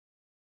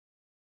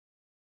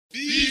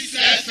This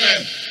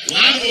FM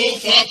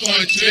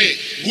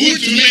 104.3. Who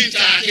to meet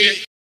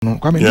Taki? No,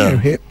 come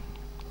here.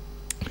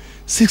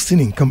 16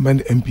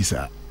 incumbent MPs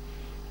are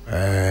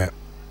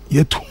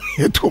yet to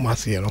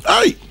Marciano.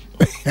 Aye,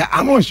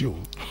 I'm not sure.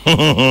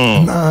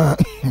 Nah,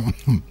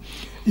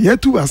 yet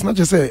to us, not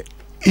just say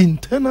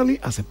internally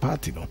as a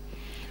party, no.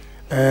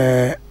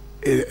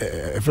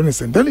 For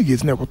instance,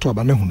 delegates never to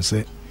Abane who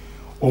say,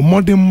 or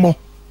more than more,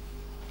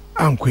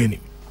 I'm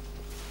queening.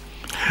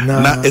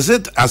 Now, is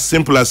it as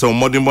simple as a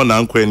modern one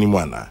uncle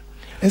anymore?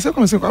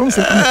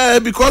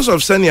 Because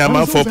of sending a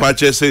man for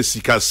purchases, he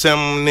can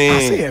send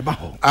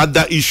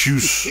other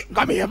issues.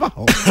 Come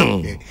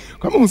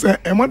on, say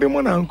a modern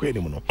one uncle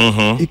anymore.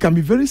 It can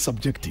be very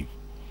subjective.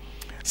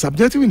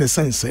 Subjective in the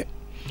sense,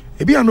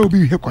 maybe I know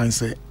be here can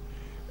say,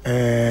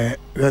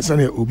 that's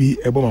an Obi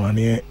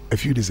Ebomane a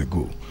few days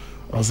ago.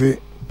 I'll say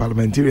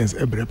parliamentarians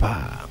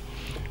ebrepa.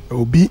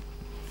 Obi,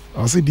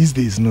 I'll say these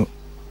days no,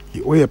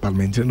 we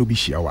parliamentarian no be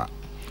shawa.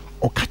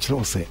 Or catch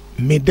us say,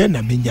 me then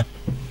a minya,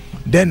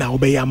 then I'll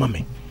be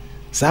yamame.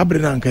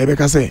 Sabrina and Quebec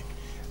say,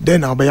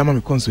 then I'll be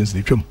yamame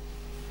constituency the trim.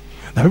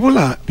 Now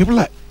people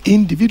are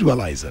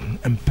individualizing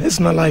and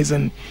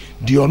personalizing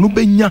the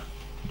onubenya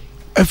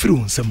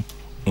everyone some.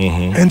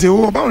 And the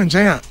oh about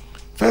China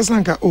first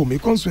nanka oh me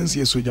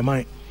constituency so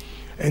jamai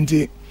and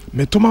the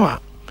me tomawa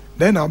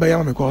then I'll be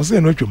yamame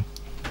constituency no trim.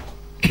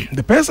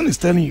 The person is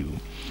telling you,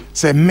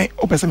 say me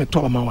o person me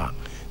toba mawa.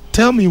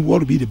 Tell me what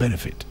will be the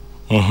benefit.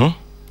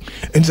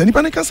 And the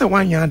Nippon can say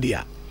 1 year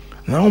there.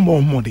 Now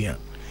more there.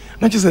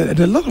 Not just there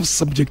are a lot of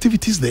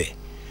subjectivities there.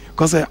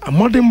 Because a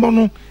modern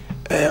bono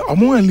are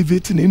more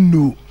elevating in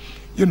new,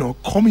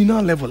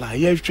 communal level. I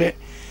hear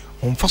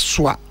on first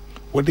swap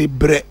what they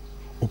bread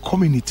or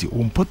community or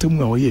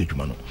important away.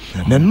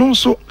 Then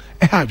also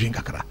a hard drink.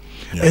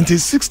 And till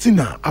 16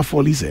 after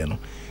Lisa,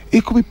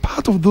 it could be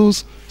part of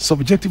those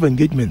subjective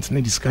engagements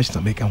and discussions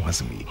that make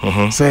us me.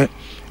 Say,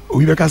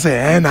 we can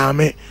say,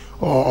 me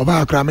or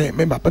about crame,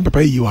 member,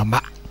 pay you are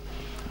back.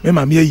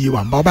 Member, me you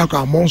are Baba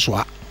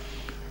Monswa.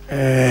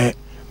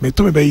 Me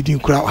to me by eating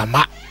crowd and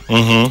ma.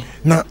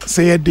 Now,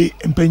 say a day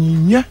in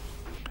Peninia,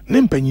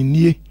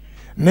 Nempeninie,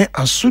 ne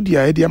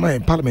Asudia Ediama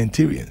and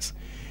parliamentarians.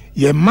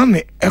 Ye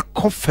money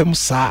echo fem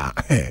sa.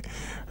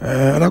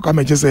 And I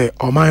come just say,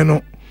 oh,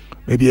 mine,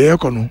 maybe a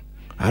econo.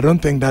 I don't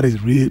think that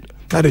is real,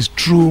 that is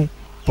true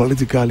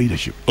political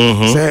leadership.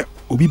 Say,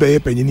 Ubi by a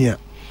peninia,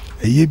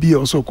 a ye be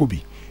also could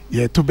be.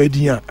 Ye to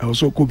bedia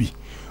also could be.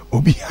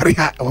 Obi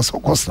Haria also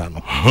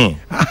Costano.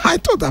 I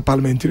thought that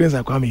parliamentarians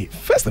are coming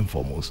first and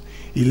foremost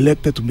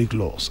elected to make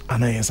laws.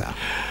 And I answer.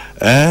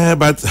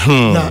 But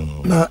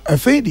now a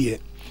failure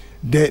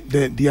their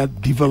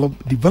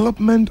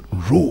development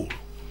role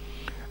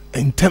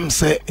in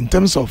terms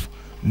of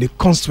the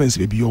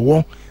constituency maybe your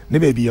war,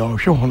 maybe your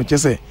show on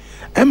just say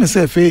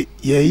MSFA,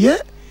 yeah,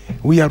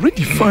 we are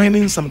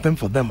redefining something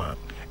for them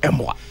and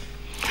more.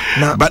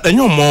 Now, but then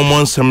your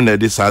mom seminar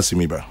this as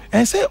me,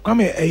 and say, come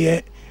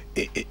here,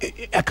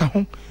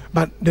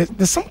 but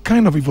there's some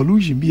kind of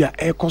evolution be a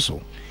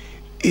ecoso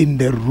in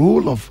the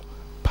role of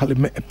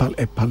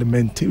a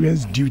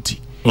parliamentarian's duty.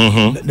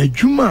 The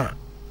Juma,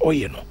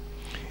 ye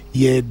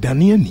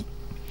Daniani,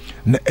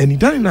 and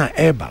Danina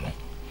Ebano,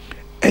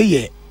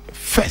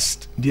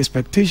 first, the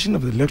expectation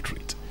of the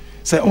electorate.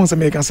 Say, on some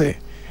make say,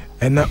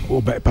 and now,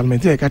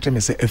 parliamentary catcher may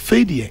say, a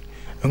failure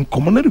and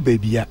commonary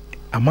baby.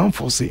 A man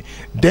for say,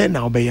 then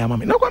I'll be a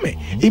mammy. No,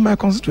 in my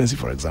constituency,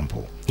 for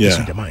example,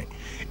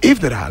 if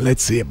there are,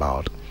 let's say,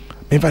 about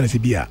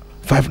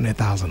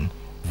 500,000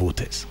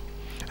 voters,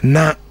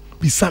 now,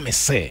 we some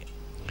say,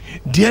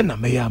 dear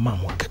Namaya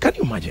Mamma, can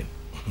you imagine?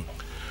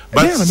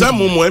 But some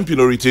more MP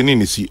no retaining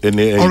is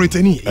or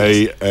retaining,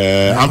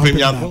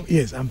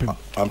 yes, I'm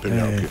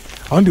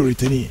on the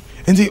retaining,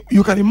 and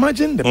you can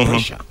imagine the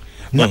pressure.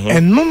 Now,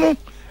 and no.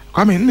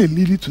 Coming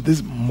leading to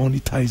this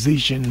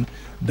monetization,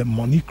 the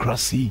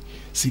moneycracy,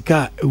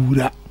 sika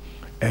ura,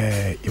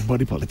 your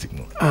body politics.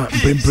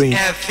 Brain.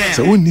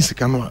 So when this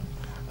can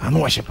I know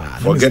what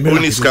forget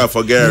Uniska,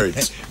 forget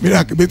it.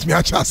 Miracle bet me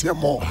a chance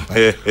more.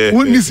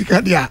 When this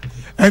can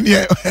and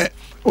yeah,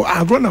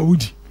 I run a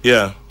woody.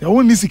 Yeah, the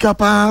one this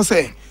capa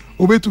say,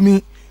 obey to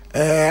me,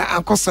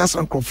 I cost us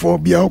on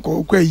crophobia,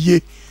 okay,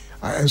 ye,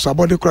 and so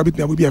body crab it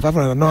will be a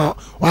 500 now,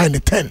 why in the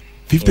 10,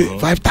 50,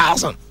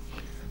 5,000.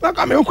 Like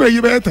I'm okay,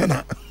 you better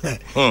now.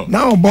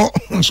 Now, bought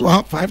so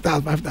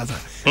 5,000,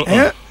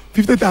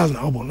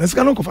 50,000. Let's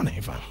go for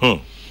an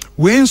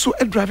when so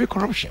a drive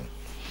corruption.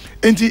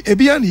 And the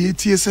Ebiani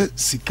TS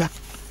Sika,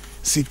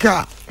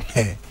 Sika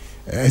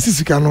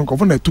no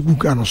confond to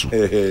Gukanoso.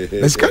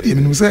 Let's get him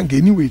in Musan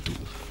anyway too.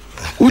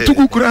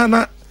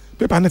 Utukukrana,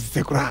 Pepana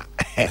Tekra.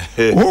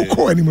 Oh,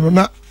 call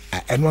anyone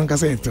and one can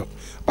say it.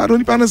 But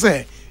only Pana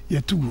say,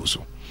 you're too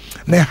so.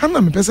 Now,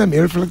 Hannah, me person may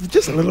reflect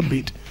just a little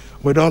bit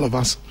with all of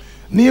us.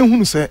 Near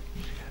who say,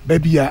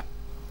 baby,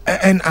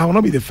 and I will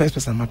not be the first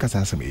person Marcus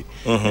has me.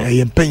 I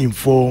am paying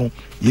for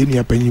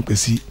Yenia Penny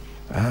Kasi,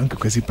 Uncle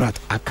Kasi Pratt,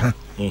 Aka,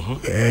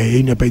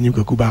 Yenia Penny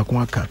Kuba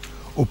Kwaka,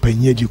 or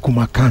Penye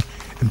Kumaka,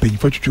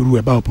 mpanyinfo twetwuru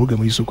about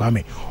program yi so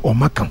kwame o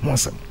maka ho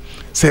asem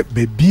say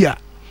baby a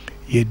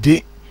ye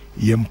de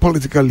ye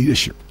political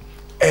leadership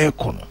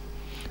econo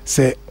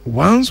say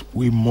once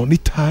we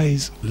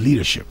monetize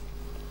leadership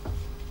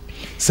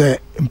say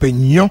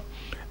mpanyinyo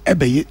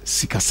ebeye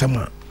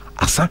sikasema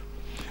asa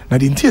na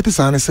the intiate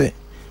say say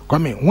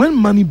kwame when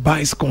money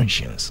buys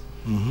conscience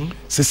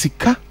say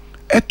sika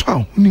eto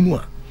ahunimu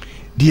a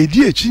the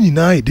idea chi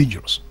nyina is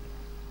dangerous.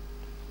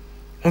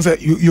 Say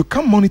you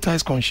can't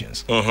monetize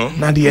conscience.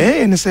 Now the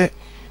end say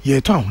ye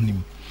to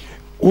ahonim.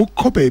 O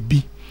ko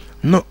baby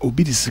no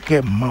obi the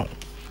sika mount.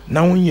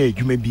 Now when ye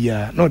adwuma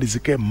bia no the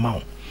sika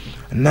mount.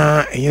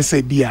 Na enye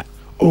say bia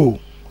oh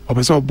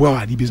opeso obo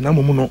adi bis na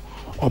momu no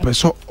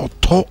opeso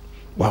oto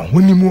wa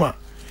honimu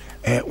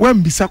a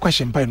when bisa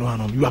question pa no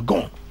hanom you are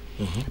gone.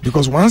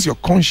 Because once your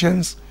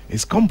conscience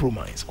is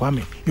compromised,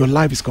 Kwame, your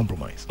life is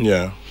compromised.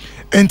 Yeah.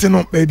 And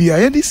no baby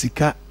I this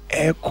sika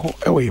echo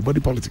away body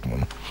politics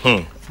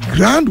mono.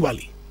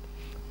 Gradually,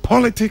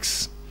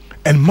 politics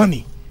and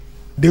money,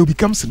 they will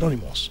become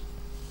synonymous.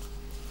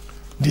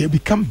 They will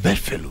become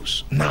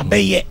bedfellows. Na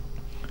beye,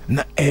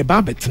 na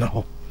eba betina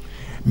ho.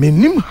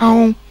 Menim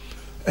how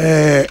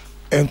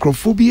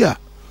encrophobia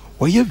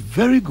were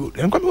very good.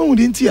 And come on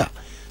with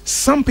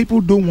some people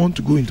don't want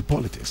to go into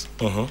politics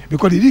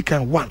because they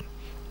can one.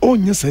 Oh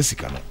yes,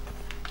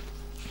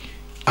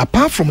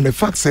 apart from the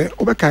fact say,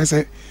 Obeka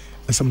say,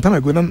 some time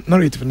ago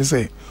narrative and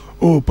say.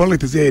 Oh,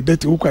 politics is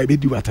dirty.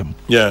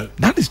 Yeah,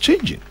 that is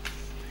changing.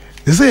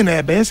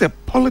 They say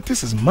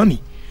politics is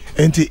money,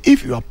 and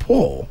if you are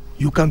poor,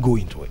 you can't go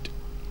into it.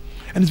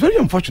 And it's very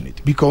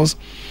unfortunate because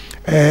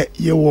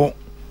your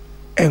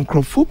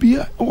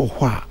encrophobia or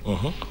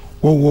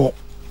or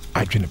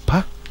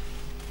ajunipa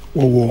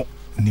or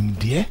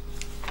nimdie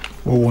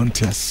or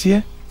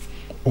wantiasie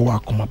or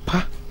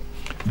akomapa.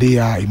 They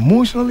are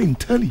emotionally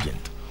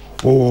intelligent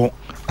or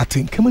I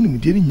think coming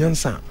immediately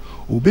nyansa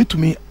obey to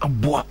me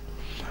abua.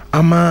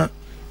 Ama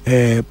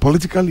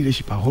political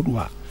leadership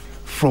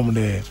from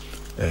the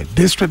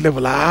district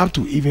level up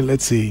to even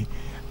let's say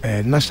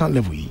national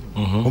level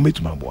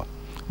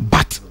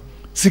but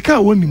sika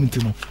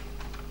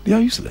they are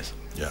useless,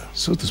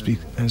 so to speak,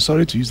 and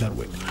sorry to use that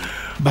word,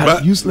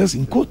 but useless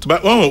in quote.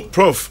 But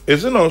Prof,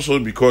 isn't also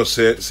because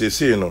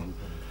say you know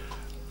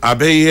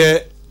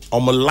abeye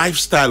on my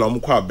lifestyle on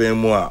kwa ben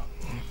mo a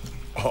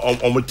on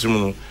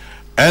mutimu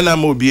and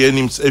I'm obi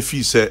enim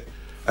efi say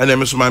and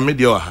I'm so my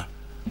media.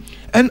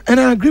 And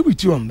I agree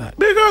with you on that.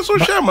 Because so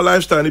share my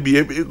lifestyle, that's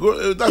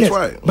yes,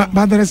 why.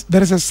 But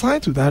there is a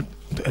side to that.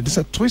 There's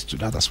a twist to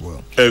that as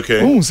well.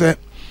 Okay. Who say,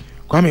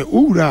 Kwame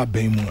ura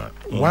bemwa.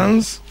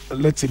 Once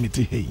let's say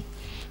miti hey,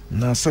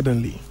 now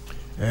suddenly,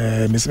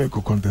 Miss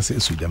Meko contest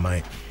su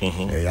jamai.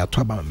 Ya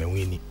twaba me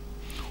wini.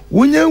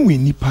 When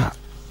wini pa,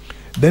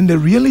 then the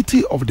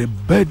reality of the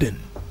burden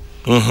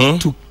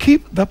to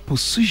keep that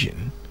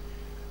position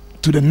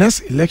to the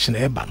next election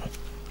ebano,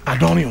 I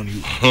don't on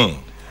you.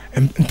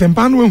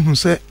 Ntempano who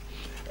say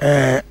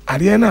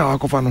Ariana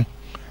Akofano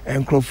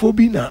and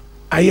Crophobi na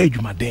aye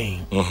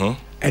adwumaden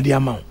e de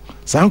amount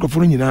san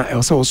Crophono nyina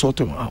e so so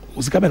to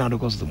usika be na do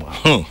cost mo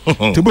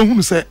to be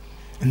hu say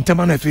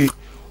ntempano efe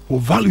o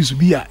values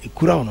bi a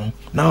ekura no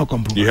na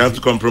compromise. You have to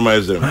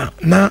compromise them.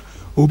 Na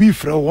obi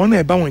frɛ won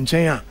e ba won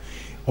nchen a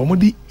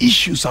omodi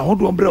issues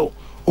ahodo brɛ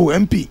o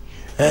MP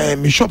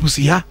me shop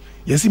si ha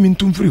yesi mi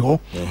ntum free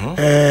ho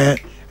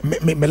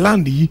me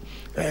land yi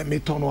me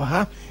tono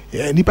ha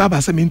nipa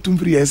ba se me ntum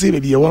free yesi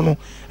baby e wono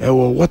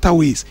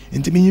waterways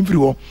enti me free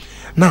ho.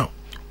 Now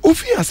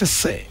ofi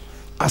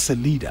as a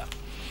leader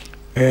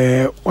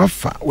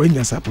wafa when you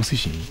are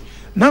position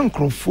now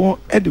nkrofo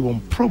e de won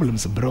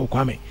problems bro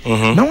Kwame.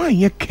 Now when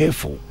you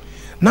careful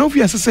now if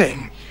you say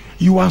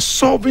you are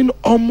solving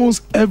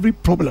almost every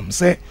problem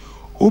say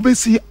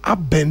obesi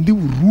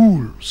abending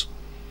rules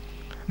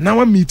now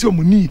what meet you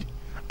need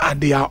at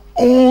their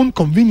own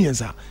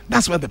convenience.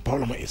 That's where the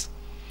problem is.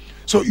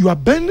 So you are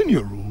bending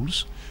your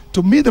rules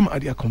to meet them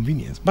at their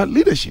convenience. But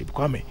leadership,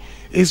 Kwame,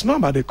 is not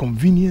about the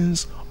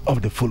convenience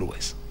of the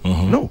followers.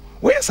 No.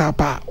 Where's our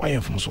part? Why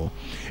from so?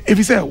 If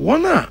you say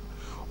one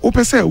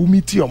open say we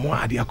meet you more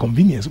at their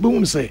convenience, but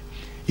want to say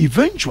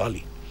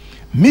eventually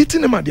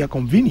meeting them at their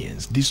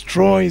convenience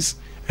destroys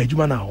a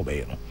human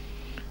obey.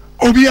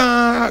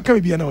 Obia can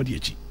be an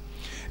audience.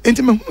 And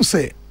to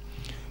say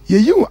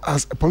you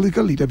as a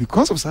political leader,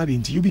 because of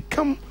certainty, you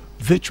become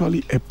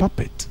virtually a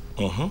puppet.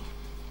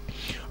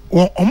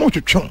 Or almost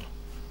a chum.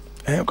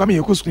 Come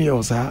here, Cosquia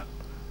or Sa,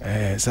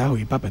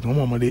 Sawi puppet,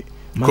 one more day.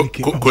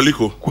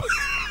 Coliko.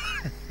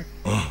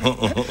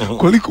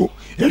 Coliko,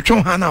 a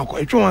chum hana,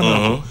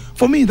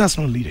 for me, that's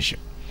not leadership.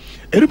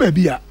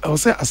 Everybody, I'll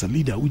say as a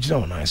leader, which is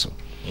not nice.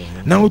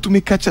 Now to me,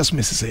 catch us,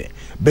 Mrs. Say,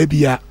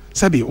 baby,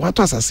 Sabi, what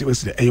was I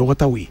say, a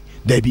waterway,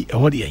 there be a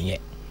body and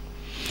yet.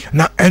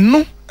 Now, and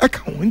no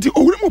account the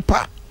old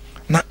pa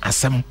na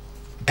asem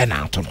and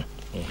antono.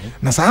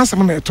 Na sa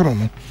asem na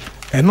etono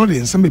and no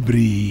the some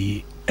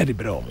be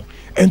edibro.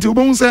 And to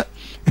bones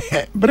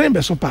brain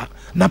beso pa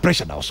na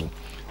pressure also.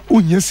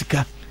 Unya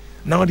sika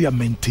now they are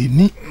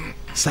maintaining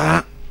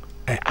sa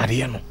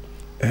ariano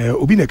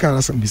obi ne kan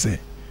asem bi say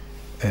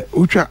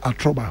otwa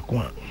atroba ko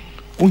a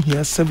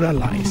ohia several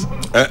lies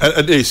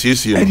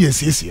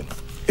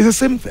it's the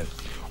same thing.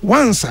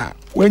 Once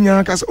when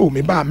you say, oh,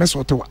 me ba me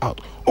sort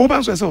out,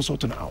 oban so say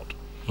sorting out.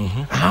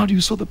 How do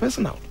you sort the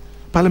person out?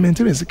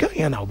 Parliamentarians can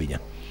hear now be.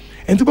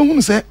 And to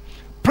be say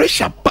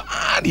pressure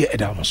bad ye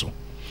edam so.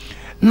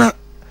 Na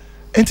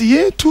enti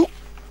ye tu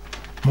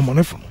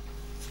momone fo.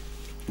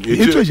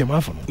 Ye tu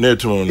ejema fo. Na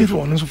tu momone. It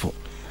won so fo.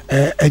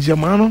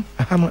 Ejema no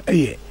aha no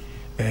ye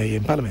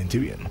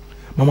parliamentarian no.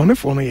 Momone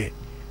fo no ye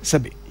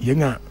sebe ye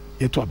nga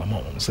ye tu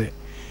abama won say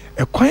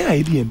ekwan a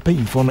ye di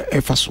empanyimfo no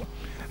efa so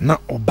na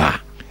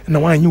oba na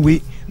wan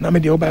we na me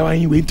de oba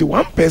wan we into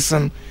one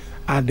person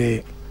at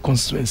the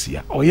constituency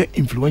or your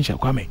influential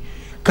kwame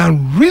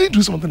can really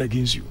do something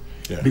against you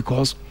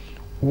because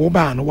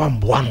oba no one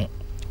boano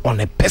on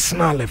a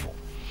personal level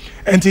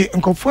and the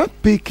uncomfort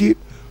pick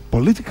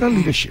political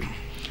leadership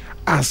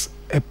as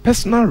a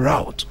personal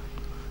route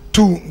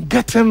to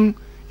getting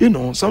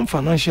some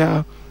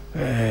financial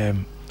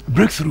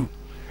breakthrough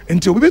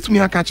until we bet me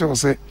a catch or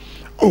say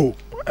oh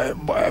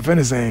if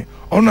anything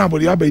honorable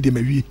abedi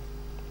mewi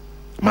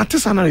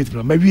matisa narrative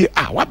no mewi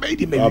what be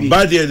the mewi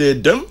bad they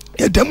them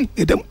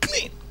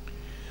clean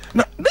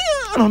na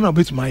I don't know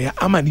about my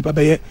ama nipa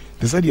be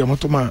they said your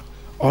motoma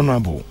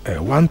honorable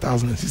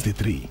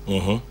 1063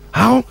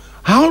 how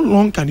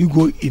long can you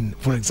go in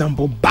for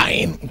example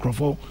buying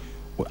microphone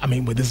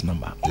with this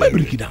number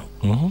break it down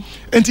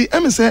and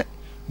the say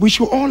we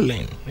should all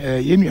learn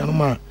yenu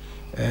anoma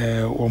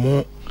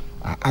omo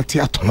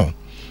atiatono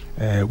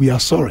we are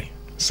sorry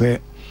say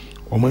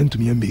omo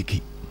ntumi make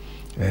it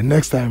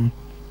next time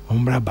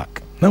ombra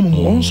back na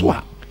mo so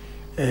a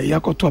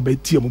yakoto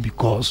abeti am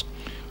because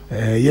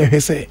ye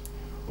hwese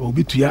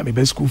obi tuya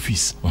me school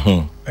fees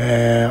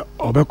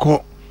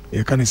obeko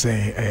ye kan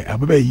say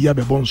ababa yi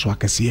abebo nso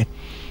akese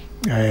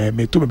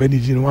me to me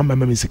ni no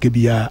mama me seke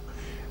bia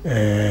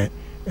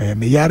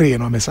me yare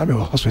no me same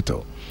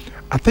hospital.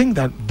 I think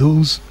that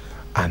those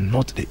are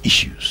not the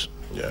issues.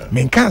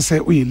 Me can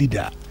say we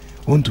leader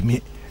want to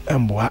me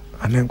emboa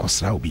anen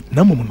kosra obi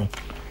na momo no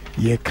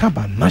ye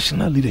kaba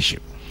national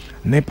leadership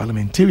na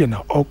parliamentarian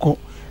na oko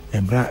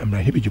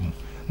embra hebijum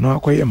na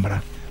akoye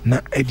embra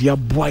na edia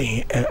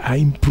boy I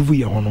improve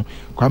your hono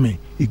kwame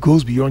it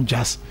goes beyond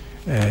just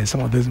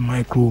some of these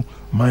minor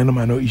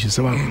issues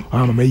some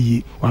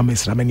amayi wa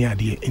mesra mani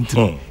ade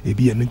enti e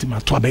bia nti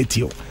mato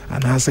abetio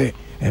ana say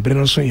ebre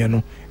no so ye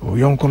no o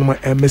yonko no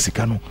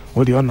mesika no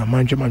wo de ona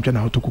mantwe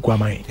na otokuku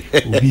amaye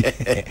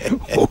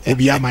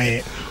obi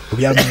amaye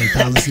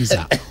thousands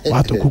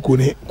wa tokuku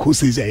ne ko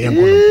say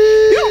yenko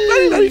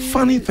no very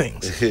funny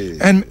things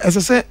and as I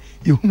say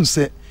you who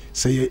say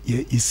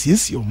you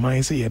see your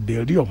mind say you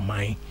build your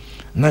mind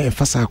na you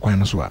fasa kwan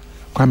no so a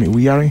kwame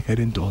we are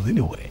heading towards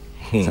anywhere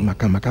so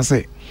maka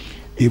say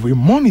if we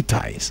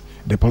monetize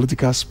the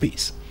political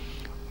space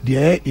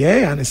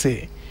and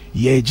say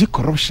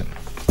corruption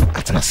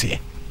atanase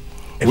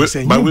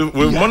but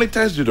we've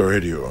monetized it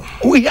already.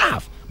 We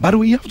have, but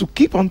we have to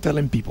keep on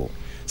telling people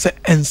say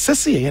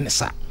ensesi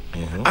yenesa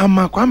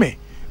ama kwame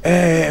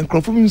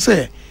enkrofo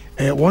say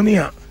one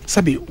year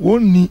sabi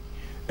woni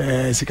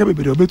sika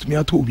bebe obetumi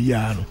ato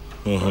obiya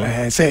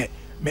no say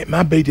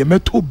my baby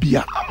meto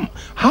bia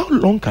how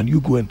long can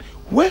you go and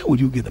where would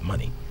you get the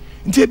money?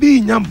 Nti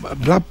ebi nya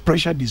blood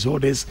pressure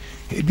disorders,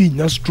 ebi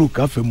nya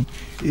stroke afem,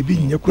 ebi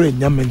nya kure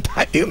nya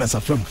mental illness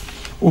afem.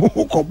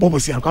 Ko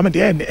bobosia kwa me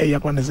de ya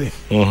kwa ne say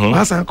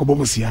asa ko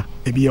bobosia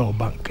ebi ya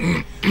bank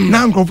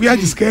na nkrofo ya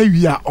jiska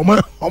wi a o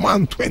man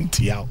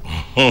 20 ya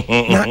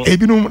na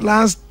ebi no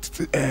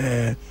last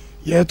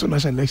year to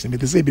national election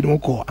they say ebi no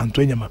ko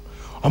Antonia ma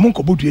o man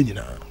ko bodu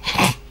nyina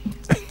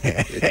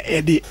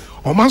edi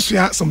o man so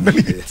ya some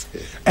benefits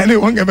any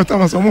one get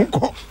better so man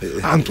ko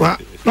Antoa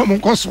no man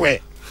ko swear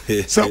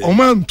so o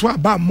man to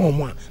aba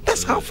mom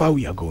that's how far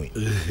we are going.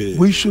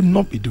 We should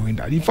not be doing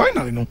that. And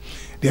finally no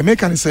the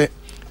American say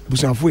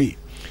busanfo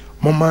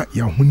mama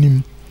ya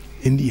hunim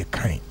in the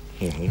kind.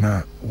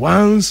 Now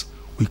once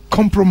we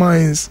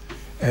compromise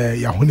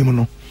ya hunim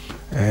no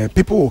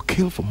people will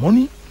kill for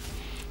money,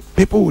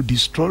 people will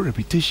destroy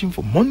reputation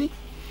for money,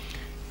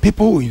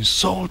 people will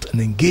insult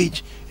and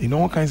engage in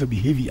all kinds of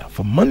behavior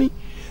for money.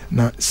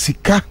 Now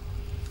sika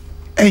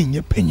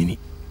enye penyini.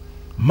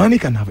 Money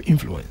can have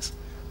influence,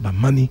 but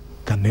money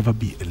can never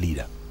be a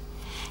leader.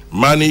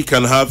 Money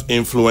can have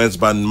influence,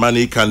 but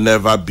money can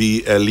never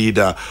be a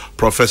leader.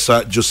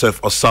 Professor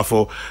Joseph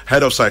Osafo,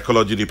 Head of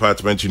Psychology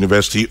Department,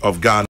 University of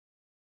Ghana.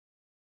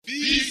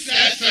 Peace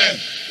FM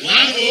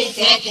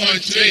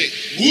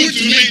 104.3. Good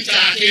to meet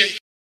you.